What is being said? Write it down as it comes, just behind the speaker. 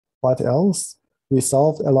What else? We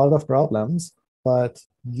solved a lot of problems, but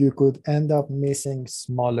you could end up missing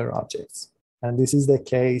smaller objects. And this is the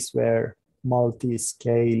case where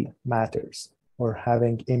multi-scale matters, or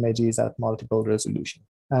having images at multiple resolution.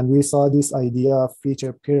 And we saw this idea of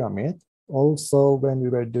feature pyramid also when we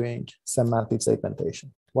were doing semantic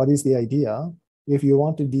segmentation. What is the idea? If you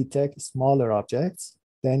want to detect smaller objects,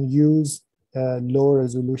 then use a low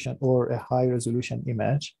resolution or a high resolution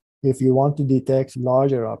image. If you want to detect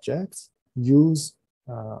larger objects, use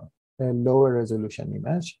a lower resolution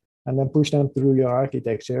image, and then push them through your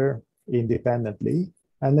architecture independently,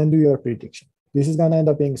 and then do your prediction. This is going to end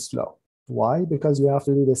up being slow. Why? Because you have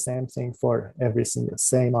to do the same thing for every single,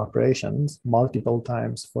 same operations multiple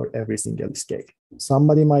times for every single scale.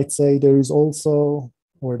 Somebody might say there is also,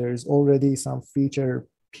 or there is already some feature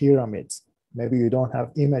pyramids. Maybe you don't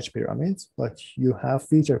have image pyramids, but you have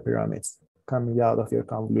feature pyramids coming out of your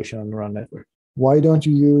convolutional neural network. Why don't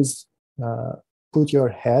you use, put your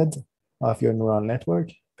head of your neural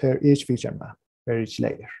network per each feature map, per each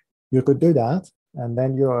layer? You could do that, and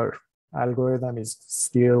then your algorithm is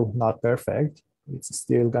still not perfect. It's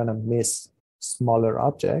still gonna miss smaller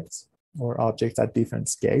objects or objects at different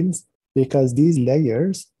scales, because these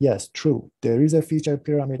layers, yes, true, there is a feature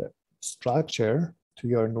pyramid structure to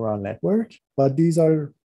your neural network, but these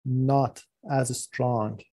are not as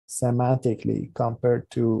strong semantically compared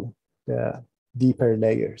to the deeper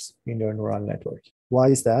layers in your neural network. Why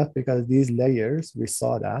is that? Because these layers, we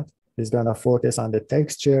saw that, is gonna focus on the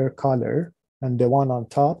texture, color, and the one on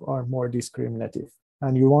top are more discriminative.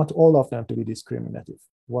 And you want all of them to be discriminative.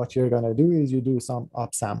 What you're gonna do is you do some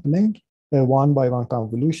upsampling, a one-by-one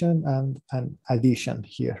convolution, and an addition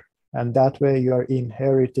here. And that way you're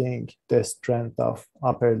inheriting the strength of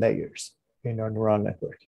upper layers in your neural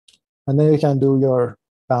network. And then you can do your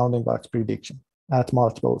bounding box prediction at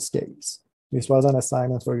multiple scales. This was an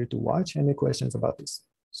assignment for you to watch. Any questions about this?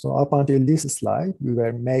 So up until this slide, we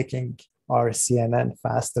were making our CNN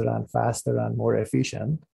faster and faster and more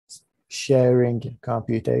efficient, sharing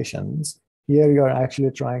computations. Here you are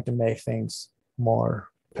actually trying to make things more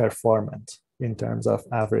performant in terms of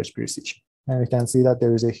average precision. And you can see that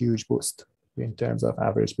there is a huge boost in terms of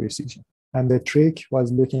average precision. And the trick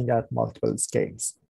was looking at multiple scales.